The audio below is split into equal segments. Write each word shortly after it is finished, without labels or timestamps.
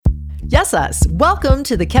Yes, us. Welcome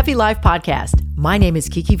to the Kefi Life Podcast. My name is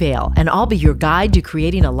Kiki Vale, and I'll be your guide to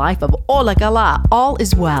creating a life of Ola Kala, all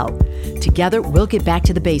is well. Together, we'll get back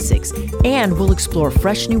to the basics, and we'll explore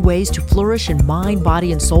fresh new ways to flourish in mind,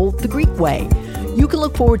 body, and soul the Greek way. You can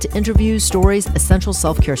look forward to interviews, stories, essential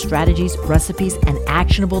self-care strategies, recipes, and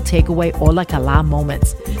actionable takeaway Ola Kala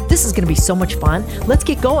moments. This is going to be so much fun. Let's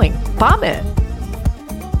get going. Πάμε!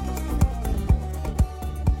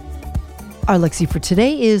 Our lexi for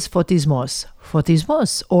today is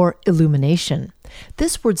photismos, or illumination.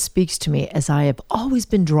 This word speaks to me as I have always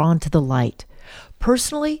been drawn to the light.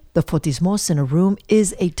 Personally, the photismos in a room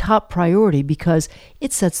is a top priority because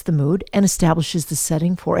it sets the mood and establishes the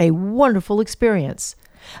setting for a wonderful experience.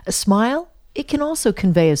 A smile, it can also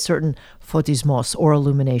convey a certain photismos or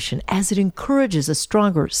illumination as it encourages a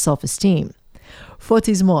stronger self-esteem.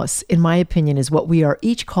 Photismos, in my opinion, is what we are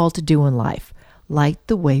each called to do in life. Light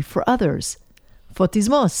the way for others.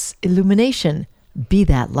 Photismos, illumination, be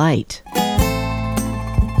that light.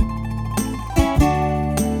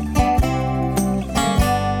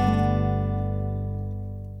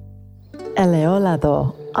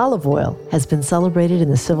 Eleolado, olive oil, has been celebrated in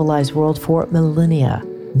the civilized world for millennia.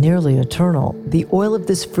 Nearly eternal, the oil of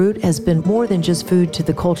this fruit has been more than just food to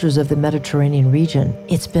the cultures of the Mediterranean region.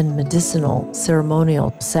 It's been medicinal,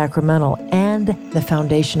 ceremonial, sacramental, and the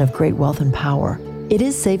foundation of great wealth and power. It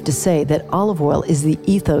is safe to say that olive oil is the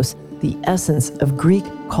ethos, the essence of Greek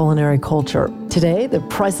culinary culture. Today, the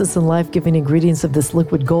priceless and life-giving ingredients of this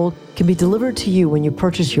liquid gold can be delivered to you when you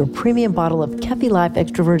purchase your premium bottle of Kefi Life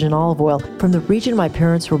extra virgin olive oil from the region my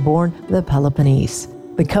parents were born, the Peloponnese.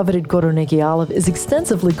 The coveted Koroneiki olive is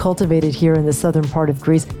extensively cultivated here in the southern part of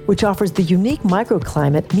Greece, which offers the unique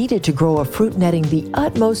microclimate needed to grow a fruit netting the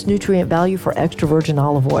utmost nutrient value for extra virgin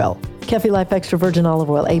olive oil. Kefi Life extra virgin olive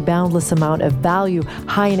oil, a boundless amount of value,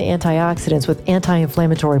 high in antioxidants with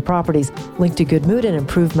anti-inflammatory properties, linked to good mood and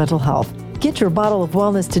improved mental health. Get your bottle of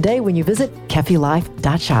wellness today when you visit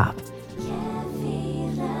kefilife.shop.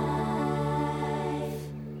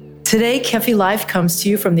 Today, Kefi Life comes to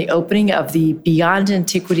you from the opening of the Beyond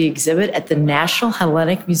Antiquity exhibit at the National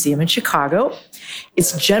Hellenic Museum in Chicago.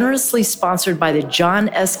 It's generously sponsored by the John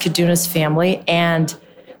S. Kadunas family, and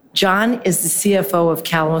John is the CFO of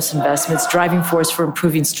Calamos Investments, driving force for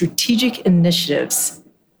improving strategic initiatives.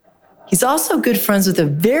 He's also good friends with a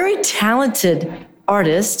very talented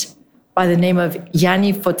artist by the name of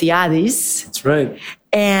Yanni Fotiadis. That's right.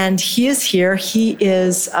 And he is here. He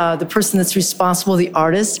is the person that's responsible, the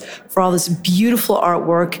artist, for all this beautiful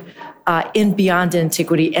artwork in Beyond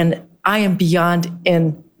Antiquity. And I am beyond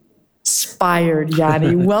inspired,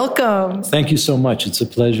 Yanni. Welcome. Thank you so much. It's a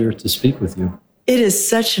pleasure to speak with you. It is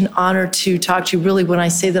such an honor to talk to you. Really, when I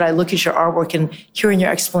say that I look at your artwork and hearing your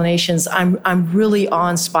explanations, I'm really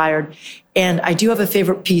awe-inspired. And I do have a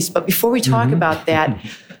favorite piece. But before we talk about that,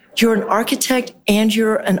 you're an architect and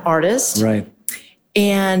you're an artist. Right.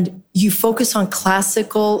 And you focus on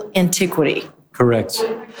classical antiquity. Correct.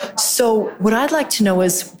 So what I'd like to know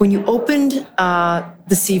is, when you opened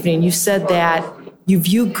this evening, you said that you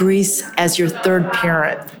view Greece as your third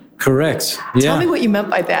parent. Correct. Yeah. Tell me what you meant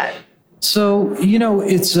by that. So,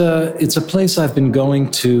 it's a place I've been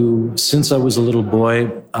going to since I was a little boy.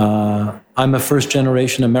 I'm a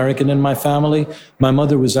first-generation American in my family. My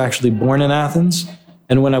mother was actually born in Athens.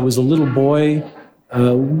 And when I was a little boy,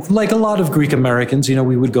 like a lot of Greek Americans,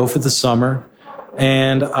 we would go for the summer.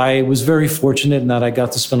 And I was very fortunate in that I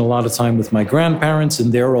got to spend a lot of time with my grandparents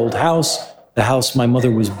in their old house, the house my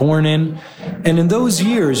mother was born in. And in those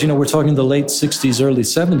years, we're talking the late 60s, early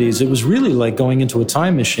 70s, it was really like going into a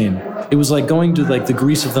time machine. It was like going to the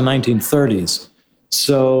Greece of the 1930s.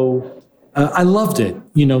 So I loved it.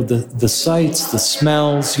 The sights, the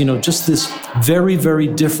smells, just this very, very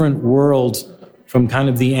different world from kind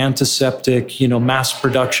of the antiseptic, mass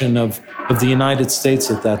production of the United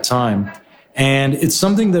States at that time. And it's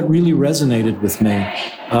something that really resonated with me.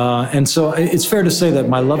 And so it's fair to say that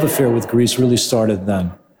my love affair with Greece really started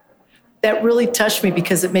then. That really touched me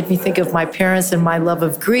because it made me think of my parents and my love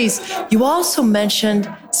of Greece. You also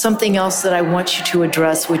mentioned something else that I want you to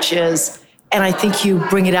address, which is, and I think you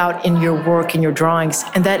bring it out in your work and your drawings,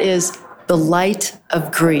 and that is the light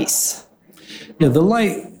of Greece. Yeah, the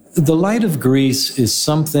light of Greece is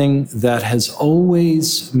something that has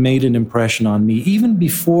always made an impression on me, even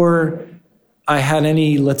before I had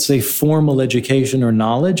any, let's say, formal education or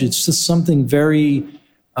knowledge. It's just something very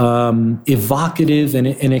evocative, and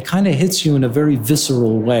it kind of hits you in a very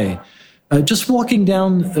visceral way. Just walking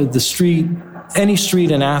down the street, any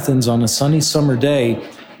street in Athens on a sunny summer day,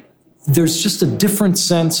 there's just a different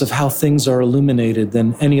sense of how things are illuminated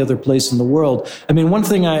than any other place in the world. I mean, one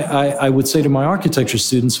thing I would say to my architecture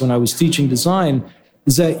students when I was teaching design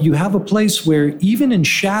is that you have a place where even in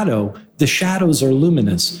shadow, the shadows are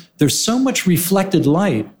luminous. There's so much reflected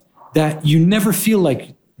light that you never feel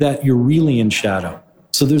like that you're really in shadow.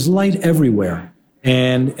 So there's light everywhere.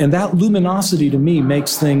 And that luminosity to me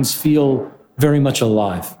makes things feel very much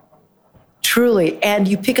alive. Truly. And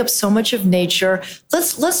you pick up so much of nature.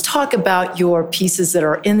 Let's talk about your pieces that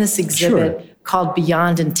are in this exhibit called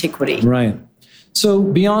Beyond Antiquity. Right. So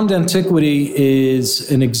Beyond Antiquity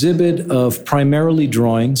is an exhibit of primarily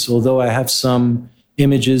drawings, although I have some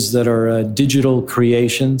images that are digital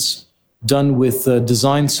creations done with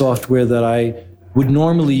design software that I would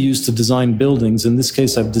normally use to design buildings. In this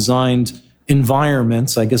case, I've designed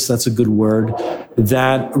environments, I guess that's a good word,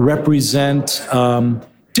 that represent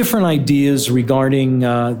different ideas regarding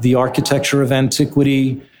the architecture of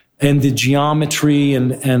antiquity and the geometry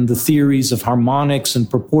and the theories of harmonics and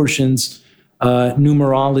proportions,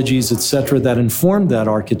 numerologies, etc., that informed that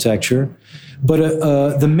architecture.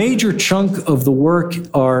 But the major chunk of the work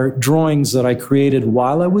are drawings that I created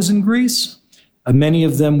while I was in Greece. Many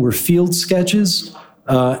of them were field sketches.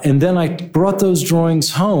 And then I brought those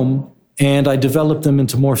drawings home and I developed them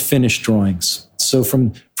into more finished drawings. So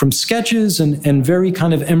from sketches and very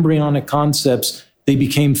kind of embryonic concepts, they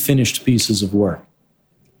became finished pieces of work.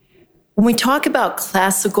 When we talk about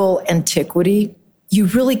classical antiquity, you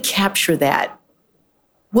really capture that.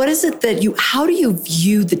 What is it how do you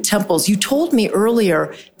view the temples? You told me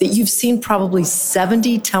earlier that you've seen probably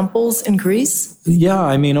 70 temples in Greece. Yeah,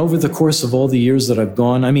 I mean, over the course of all the years that I've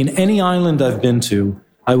gone, I mean, any island I've been to,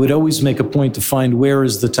 I would always make a point to find where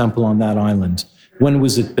is the temple on that island? When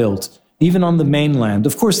was it built? Even on the mainland,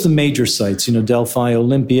 of course, the major sites, Delphi,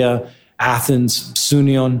 Olympia, Athens,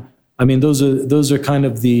 Sunion. I mean, those are kind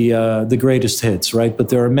of the greatest hits, right? But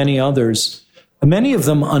there are many others, many of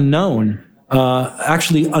them unknown,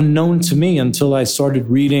 actually unknown to me until I started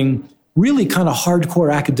reading really kind of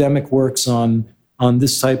hardcore academic works on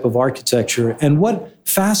this type of architecture. And what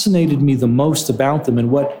fascinated me the most about them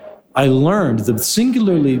and what I learned, the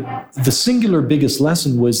singular biggest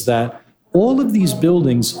lesson was that all of these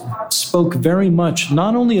buildings spoke very much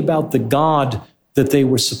not only about the god that they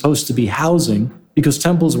were supposed to be housing, because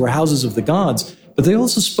temples were houses of the gods, but they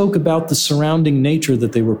also spoke about the surrounding nature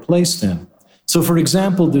that they were placed in. So, for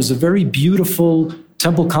example, there's a very beautiful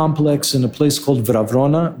temple complex in a place called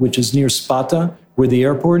Vravrona, which is near Sparta, where the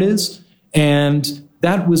airport is. And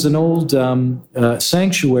that was an old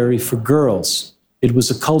sanctuary for girls. It was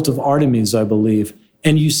a cult of Artemis, I believe.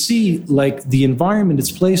 And you see, like, the environment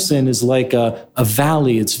it's placed in is like a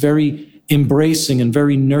valley. It's very embracing and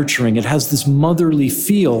very nurturing. It has this motherly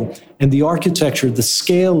feel, and the architecture, the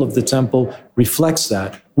scale of the temple reflects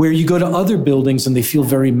that. Where you go to other buildings and they feel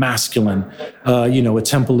very masculine, a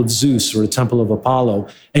temple of Zeus or a temple of Apollo.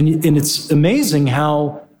 And it's amazing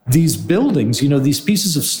how these buildings, these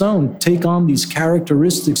pieces of stone take on these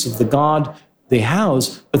characteristics of the god they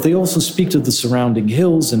house, but they also speak to the surrounding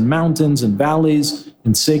hills and mountains and valleys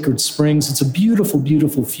and sacred springs. It's a beautiful,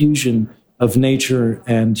 beautiful fusion of nature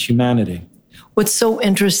and humanity. What's so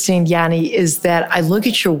interesting, Yanni, is that I look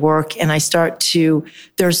at your work and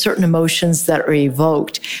there are certain emotions that are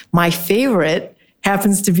evoked. My favorite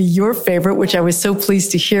happens to be your favorite, which I was so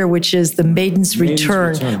pleased to hear, which is The Maiden's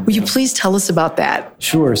Return. Will you please tell us about that?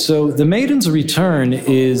 Sure. So The Maiden's Return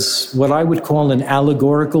is what I would call an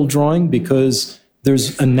allegorical drawing because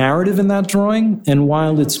there's a narrative in that drawing. And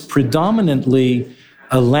while it's predominantly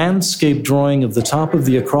a landscape drawing of the top of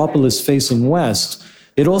the Acropolis facing west,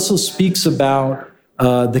 it also speaks about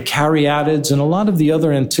the caryatids and a lot of the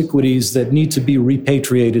other antiquities that need to be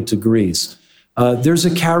repatriated to Greece. There's a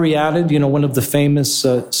caryatid, one of the famous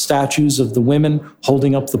statues of the women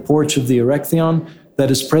holding up the porch of the Erechtheion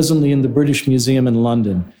that is presently in the British Museum in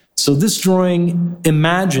London. So this drawing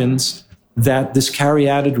imagines that this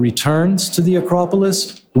caryatid returns to the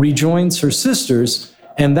Acropolis, rejoins her sisters,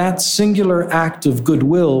 and that singular act of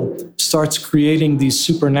goodwill starts creating these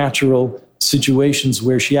supernatural situations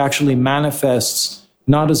where she actually manifests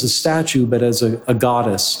not as a statue, but as a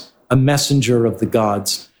goddess, a messenger of the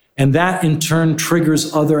gods. And that, in turn,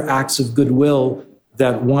 triggers other acts of goodwill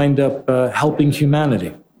that wind up helping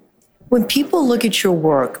humanity. When people look at your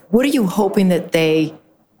work, what are you hoping that they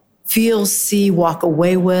feel, see, walk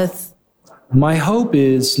away with? My hope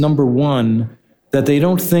is, number one, that they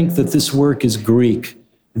don't think that this work is Greek.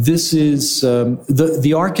 This is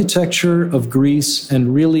the architecture of Greece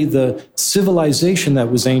and really the civilization that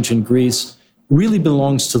was ancient Greece really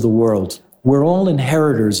belongs to the world. We're all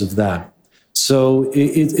inheritors of that. So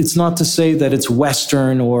it's not to say that it's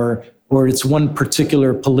Western or it's one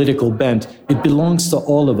particular political bent. It belongs to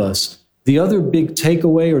all of us. The other big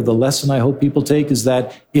takeaway, or the lesson I hope people take, is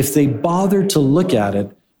that if they bother to look at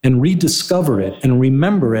it and rediscover it and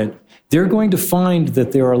remember it, they're going to find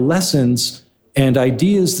that there are lessons and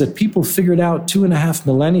ideas that people figured out 2.5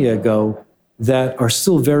 millennia ago that are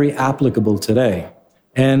still very applicable today.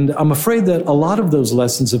 And I'm afraid that a lot of those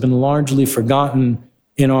lessons have been largely forgotten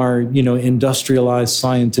in our, industrialized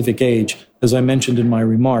scientific age, as I mentioned in my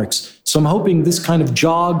remarks. So I'm hoping this kind of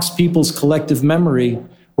jogs people's collective memory,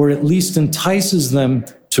 or at least entices them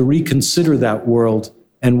to reconsider that world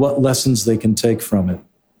and what lessons they can take from it.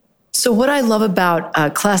 So what I love about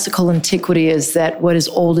classical antiquity is that what is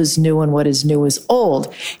old is new and what is new is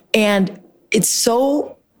old. And it's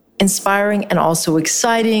so inspiring and also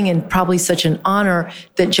exciting and probably such an honor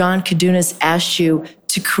that John Kadunas asked you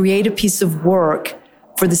to create a piece of work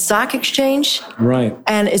for the stock exchange. Right.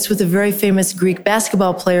 And it's with a very famous Greek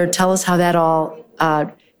basketball player. Tell us how that all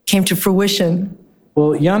came to fruition.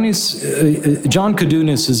 Well, John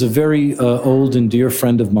Kadunas is a very old and dear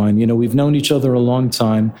friend of mine. We've known each other a long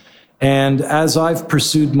time. And as I've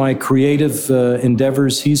pursued my creative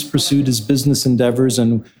endeavors, he's pursued his business endeavors,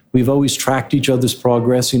 and we've always tracked each other's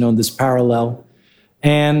progress, in this parallel.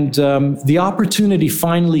 And the opportunity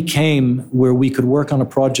finally came where we could work on a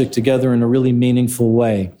project together in a really meaningful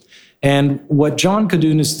way. And what John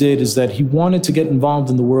Kadunas did is that he wanted to get involved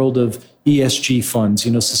in the world of ESG funds,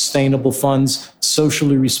 sustainable funds,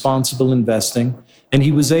 socially responsible investing. And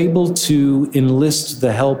he was able to enlist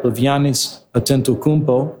the help of Giannis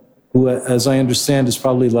Antetokounmpo, who, as I understand, is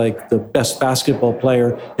probably like the best basketball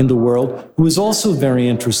player in the world, who is also very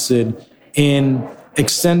interested in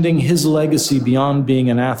extending his legacy beyond being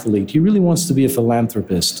an athlete. He really wants to be a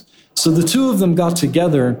philanthropist. So the two of them got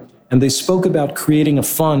together and they spoke about creating a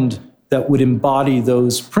fund that would embody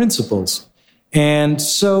those principles. And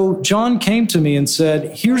so John came to me and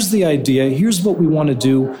said, here's the idea, here's what we want to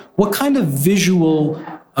do. What kind of visual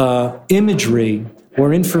imagery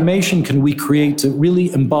or information can we create to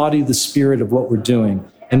really embody the spirit of what we're doing?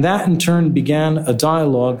 And that in turn began a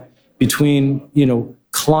dialogue between,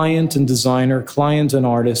 client and designer, client and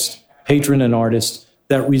artist, patron and artist,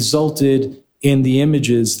 that resulted in the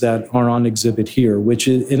images that are on exhibit here, which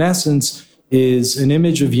is, in essence is an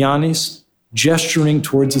image of Giannis gesturing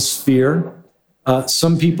towards a sphere.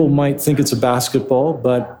 Some people might think it's a basketball,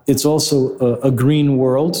 but it's also a green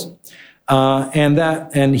world.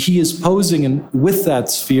 And he is posing with that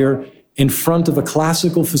sphere in front of a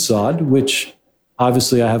classical facade, which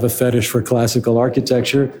obviously I have a fetish for classical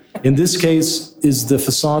architecture. In this case is the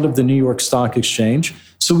facade of the New York Stock Exchange.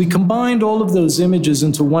 So we combined all of those images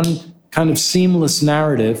into one kind of seamless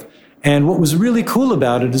narrative. And what was really cool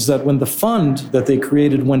about it is that when the fund that they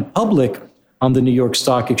created went public on the New York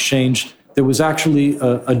Stock Exchange, there was actually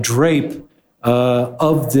a drape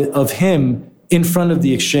of him in front of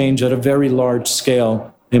the exchange at a very large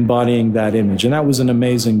scale, embodying that image. And that was an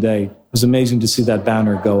amazing day. It was amazing to see that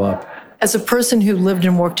banner go up. As a person who lived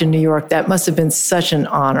and worked in New York, that must have been such an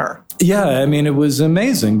honor. Yeah, it was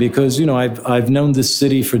amazing because, I've known this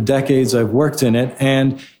city for decades. I've worked in it.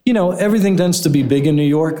 And, everything tends to be big in New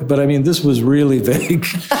York. But, this was really big.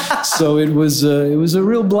 So it was a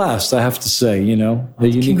real blast, I have to say, a unique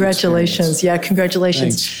Congratulations. experience. Yeah,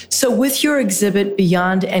 congratulations. Thanks. So with your exhibit,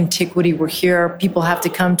 Beyond Antiquity, we're here. People have to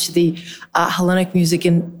come to the Hellenic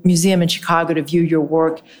Museum in Chicago to view your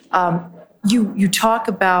work. You talk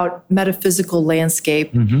about metaphysical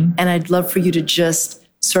landscape, and I'd love for you to just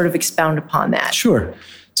sort of expound upon that. Sure.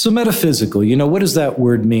 So metaphysical, what does that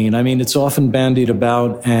word mean? It's often bandied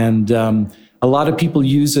about, and a lot of people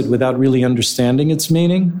use it without really understanding its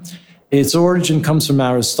meaning. Its origin comes from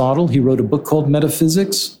Aristotle. He wrote a book called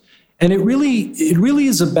Metaphysics, and it really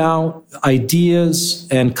is about ideas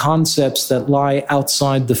and concepts that lie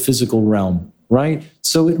outside the physical realm, right?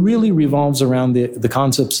 So it really revolves around the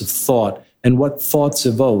concepts of thought and what thoughts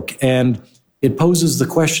evoke. And it poses the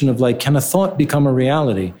question of can a thought become a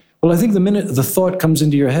reality? Well, I think the minute the thought comes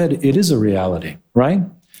into your head, it is a reality, right?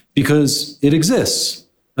 Because it exists,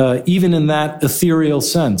 even in that ethereal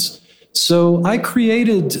sense. So I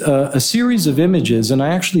created a series of images, and I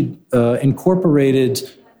actually incorporated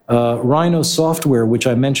Rhino software, which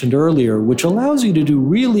I mentioned earlier, which allows you to do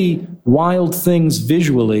really wild things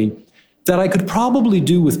visually that I could probably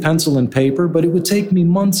do with pencil and paper, but it would take me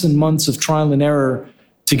months and months of trial and error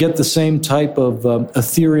to get the same type of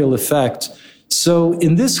ethereal effect. So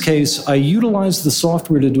in this case, I utilized the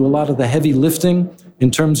software to do a lot of the heavy lifting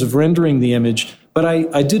in terms of rendering the image, but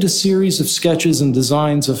I did a series of sketches and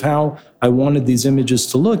designs of how I wanted these images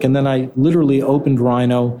to look, and then I literally opened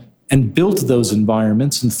Rhino and built those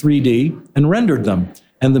environments in 3D and rendered them.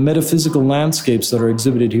 And the metaphysical landscapes that are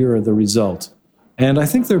exhibited here are the result. And I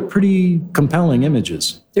think they're pretty compelling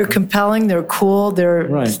images. They're compelling, they're cool,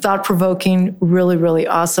 they're thought-provoking, really, really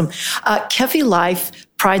awesome. Kefi Life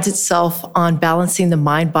prides itself on balancing the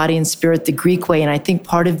mind, body, and spirit the Greek way. And I think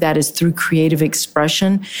part of that is through creative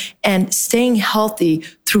expression and staying healthy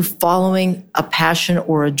through following a passion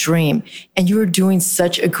or a dream. And you're doing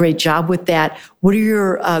such a great job with that. What are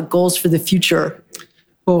your goals for the future?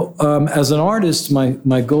 Well, as an artist,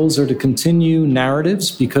 my goals are to continue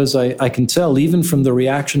narratives, because I can tell, even from the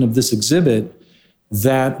reaction of this exhibit,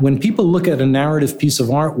 that when people look at a narrative piece of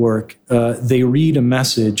artwork, they read a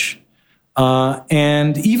message.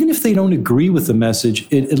 And even if they don't agree with the message,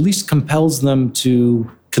 it at least compels them to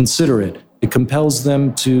consider it. It compels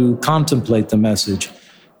them to contemplate the message.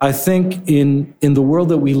 I think in the world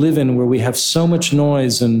that we live in, where we have so much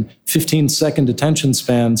noise and 15-second attention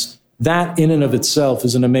spans, that in and of itself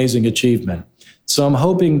is an amazing achievement. So I'm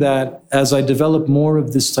hoping that as I develop more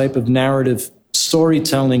of this type of narrative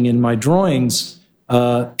storytelling in my drawings,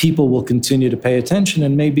 people will continue to pay attention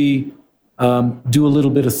and maybe do a little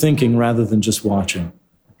bit of thinking rather than just watching.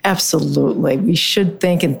 Absolutely. We should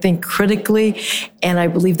think and think critically, and I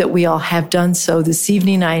believe that we all have done so. This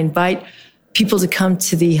evening, I invite people to come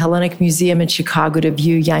to the Hellenic Museum in Chicago to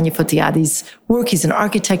view Yanya Fotiadi's work. He's an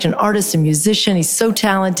architect, an artist, a musician. He's so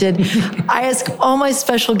talented. I ask all my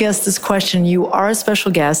special guests this question. You are a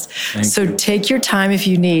special guest, so take your time if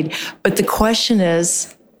you need. But the question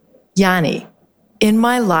is, Yanni, in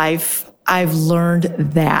my life, I've learned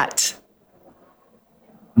that.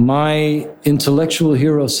 My intellectual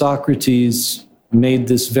hero, Socrates, made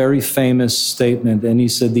this very famous statement, and he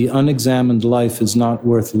said, "The unexamined life is not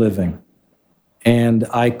worth living." And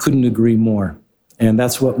I couldn't agree more. And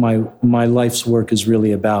that's what my life's work is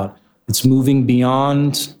really about. It's moving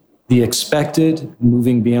beyond the expected,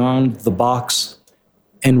 moving beyond the box,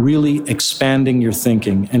 and really expanding your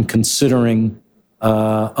thinking and considering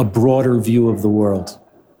a broader view of the world.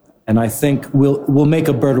 And I think we'll make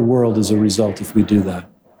a better world as a result if we do that.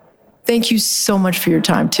 Thank you so much for your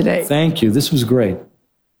time today. Thank you. This was great.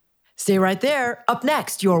 Stay right there. Up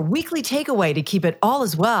next, your weekly takeaway to keep it all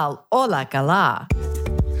as well. Ola Kala.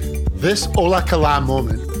 This Ola Kala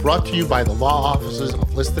moment brought to you by the law offices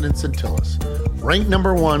of Liston and Centillus. Ranked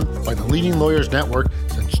number 1 by the leading lawyers network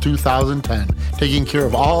since 2010, taking care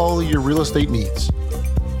of all your real estate needs.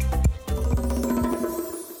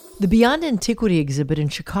 The Beyond Antiquity exhibit in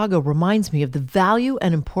Chicago reminds me of the value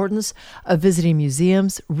and importance of visiting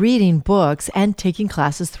museums, reading books, and taking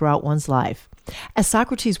classes throughout one's life. As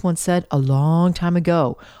Socrates once said a long time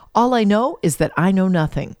ago, all I know is that I know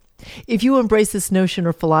nothing. If you embrace this notion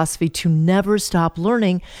or philosophy to never stop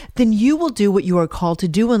learning, then you will do what you are called to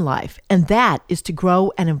do in life, and that is to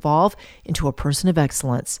grow and evolve into a person of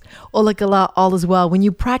excellence. Ola Kala, all is well when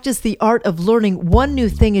you practice the art of learning one new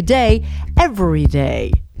thing a day, every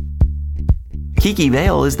day. Kiki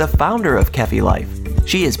Vale is the founder of Kefi Life.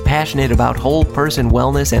 She is passionate about whole person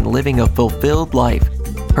wellness and living a fulfilled life.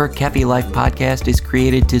 Her Kefi Life podcast is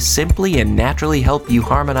created to simply and naturally help you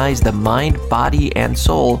harmonize the mind, body, and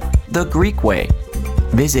soul the Greek way.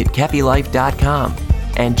 Visit KefiLife.com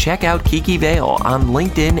and check out Kiki Vale on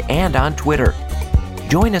LinkedIn and on Twitter.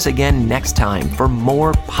 Join us again next time for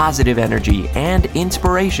more positive energy and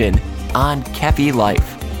inspiration on Kefi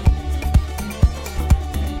Life.